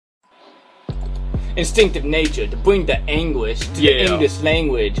Instinctive nature to bring the anguish to the English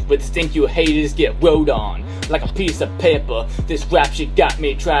language. With think you haters get wrote on like a piece of paper. This rap shit got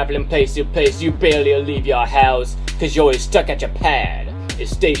me traveling place to place. You barely leave your house, cause you're always stuck at your pad.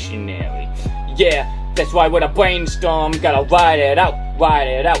 It's stationary. Yeah, that's why with a brainstorm, gotta write it out.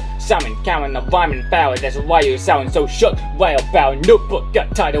 Simon counting the rhyming power. That's why you sound so shook. Why about notebook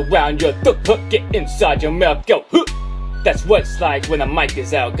got tied around your throat. Hook it inside your mouth, go hook. That's what it's like when the mic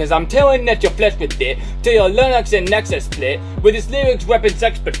is out. Cause I'm telling that you're flesh with it till your Linux and Nexus split. With his lyrics weapons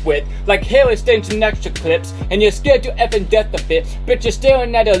expert with like hair extension extra clips. And you're scared to effing death of it. But you're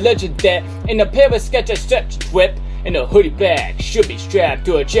staring at a legend that in a pair of sketches stretch drip. In a hoodie bag, should be strapped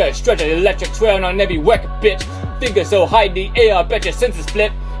to a chair. Stretch an electric trail on every record, bitch. Figure so high in the air, I bet your senses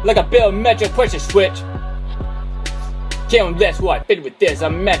flip like a barometric pressure switch. Can't less what I fit with this.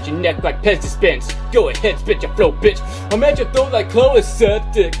 I'm at your neck like Pez dispense. Go ahead, spit your flow, bitch. I'm at your throat like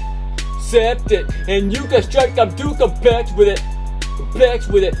Chloraseptic. And you got striped, I'm too complex with it.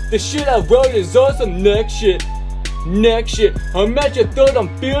 The shit I wrote is awesome next shit. I'm at your throat, I'm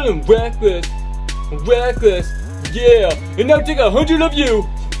feeling reckless. Yeah, and now take 100 of you.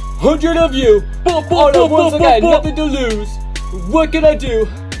 All at once, I got nothing to lose. What can I do?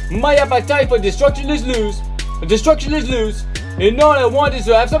 My appetite for destruction is loose. And all I want is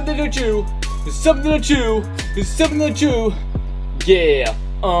to have something to chew. Yeah,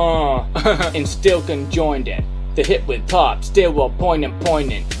 and still conjoined it. The hit with pop, still while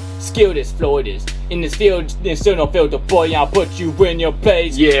pointing. Skilled as Floyd is. In this field, there's still no filter, boy. I'll put you in your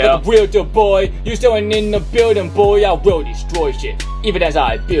place. Yeah. Like a realtor, boy. You still ain't in the building, boy. I will destroy shit. Even as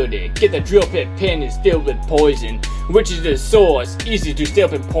I build it. Get the drill pit pin is filled with poison. Which is the source, easy to still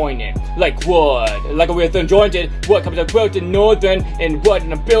pinpoint it. Like what? Like a weird jointed. What comes across the northern? And what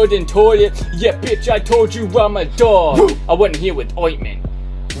in a building toilet? Yeah, bitch, I told you I'm a dog. I wasn't here with ointment.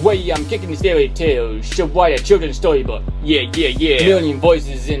 Way I'm kicking these fairy tales, should write a children's storybook. Yeah. Million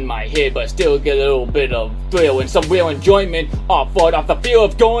voices in my head, but still get a little bit of thrill and some real enjoyment. Off the feel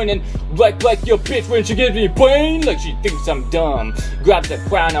of going and like your bitch when she gives me brain, like she thinks I'm dumb. Grabs the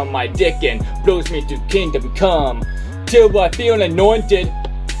crown on my dick and blows me to kingdom come. Till I feel anointed.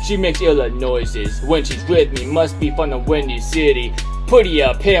 She makes ill noises when she's with me. Must be from the windy city. Pretty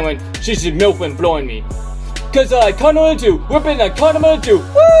apparent, she's a milk when blowing me. Cause I condom into, whipping a condom into,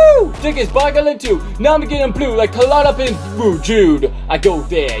 woo! Dick is sparkle into, now I'm getting blue like Colada Pins, woo, Jude. I go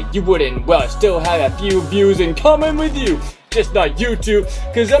there, you wouldn't, well, I still have a few views in common with you. Just not you two,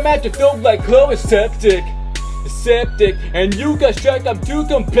 cause I'm at your throat like Chloraseptic. And you got strike, I'm too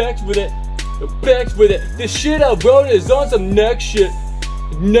complex with it. The shit I wrote is on some next shit.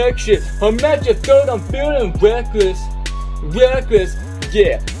 I'm at your throat, I'm feeling reckless.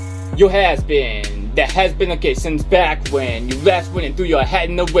 Yeah, you has been. That has been the case since back when you last went through your hat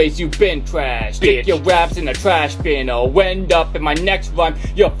in the ways you've been trashed. Stick your raps in a trash bin or end up in my next rhyme.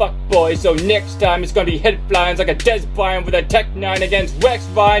 You're a fuck boy, so next time it's gonna be headlines like a Des Bryant with a Tech 9 against Rex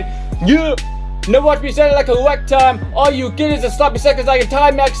Vine. Yeah! Now watch me set it like a correct time. All you get is a sloppy seconds like a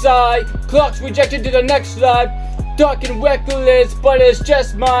Timex eye. Clock's rejected to the next slide. Talking reckless, but it's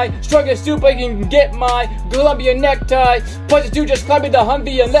just my strongest soup I can get my Columbia necktie. Prostitute just climbing the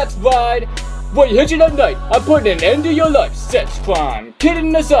Humvee and let's ride. Boy, you hit you that night, I'm putting an end to your life. Sex crime,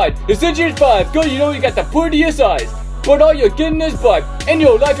 kidding aside, it's inches 5. Girl, you know you got the prettiest eyes. But all you're getting is bribe, and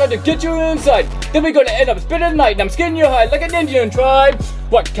your life trying to get you inside. Then we're gonna end up spending the night, and I'm skinning your hide like an Indian tribe.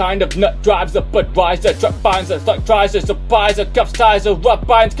 What kind of nut drives a Budweiser? Truck finds a truck tries to surprise her, cuffs ties her, rough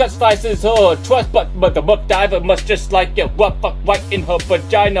binds, cut slices her trust, but the muck diver must just like it. What fuck right in her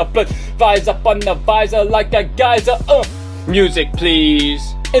vagina, blood flies up on the visor like a geyser. Music, please.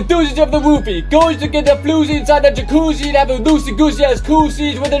 Enthusiast of the roofie goes to get the floozy inside the jacuzzi and have a loosey goosey as cool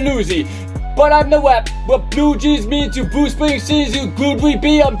seeds with a newsy. But I'm the rap, what blue G's mean to Bruce Springsteen's you glued we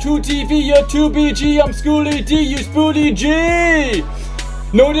be. I'm True TV, you're 2BG, I'm Schooly D, you Spoolie G.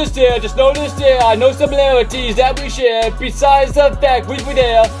 Notice there, just notice there, I know similarities that we share. Besides the fact we were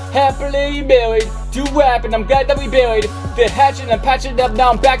there, happily married to rap, and I'm glad that we buried the hatchet and patching up. Now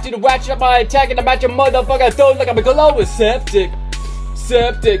I'm back to the ratchet up my attack, and I'm at your motherfucker throat like I'm a Chloraseptic.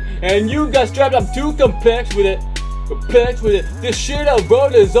 And you got strapped, I'm too complex with it. This shit I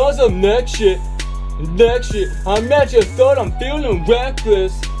wrote is awesome next shit. I'm at your throat, I'm feeling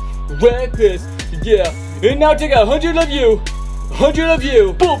reckless. Yeah, and now take 100 of you. All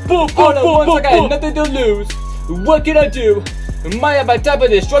at once, I got nothing to lose. What can I do? My appetite for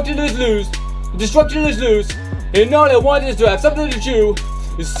destruction is loose. And all I want is to have something to chew.